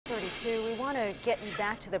want to get you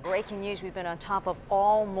back to the breaking news we've been on top of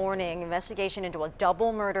all morning. Investigation into a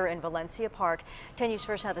double murder in Valencia Park. 10 News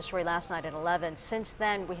first had the story last night at 11. Since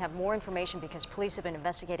then, we have more information because police have been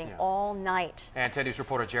investigating all night. And 10 News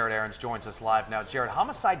reporter Jared Aarons joins us live now. Jared,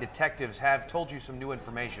 homicide detectives have told you some new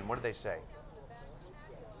information. What did they say?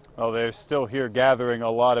 Well, they're still here gathering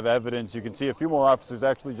a lot of evidence. You can see a few more officers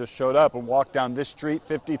actually just showed up and walked down this street,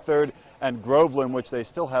 53rd and Groveland, which they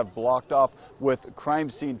still have blocked off with crime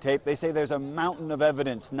scene tape. They say there's a mountain of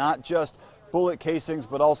evidence, not just bullet casings,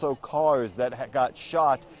 but also cars that got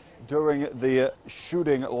shot during the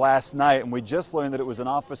shooting last night. And we just learned that it was an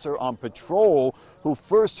officer on patrol who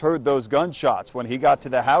first heard those gunshots. When he got to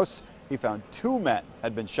the house, he found 2 men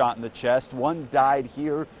had been shot in the chest. One died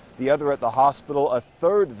here, the other at the hospital. A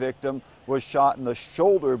third victim was shot in the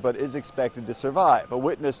shoulder but is expected to survive. A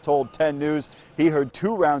witness told 10 News he heard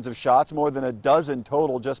 2 rounds of shots, more than a dozen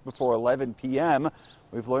total, just before 11 p.m.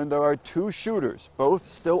 We've learned there are 2 shooters, both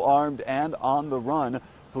still armed and on the run.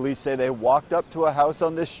 Police say they walked up to a house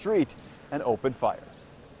on this street and opened fire.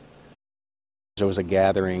 There was a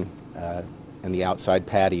gathering in the outside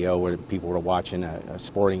patio where people were watching a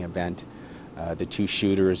sporting event. The 2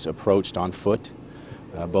 shooters approached on foot.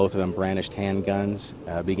 Both of them brandished handguns,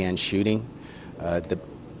 began shooting. The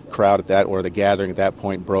crowd at that, or the gathering at that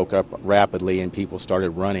point, broke up rapidly and people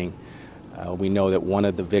started running. We know that one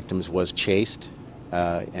of the victims was chased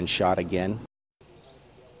and shot again.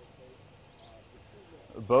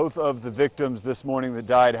 Both of the victims this morning that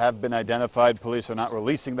died have been identified. Police are not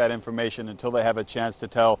releasing that information until they have a chance to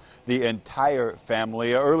tell the entire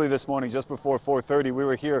family. Early this morning, just before 4:30, we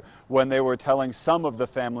were here when they were telling some of the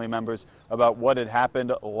family members about what had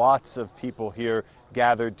happened. Lots of people here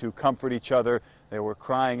gathered to comfort each other. They were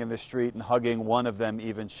crying in the street and hugging. One of them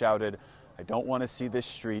even shouted, "I don't want to see this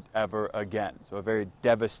street ever again." So a very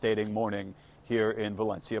devastating morning here in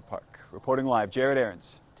Valencia Park. Reporting live, Jared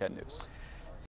Aarons, 10 News.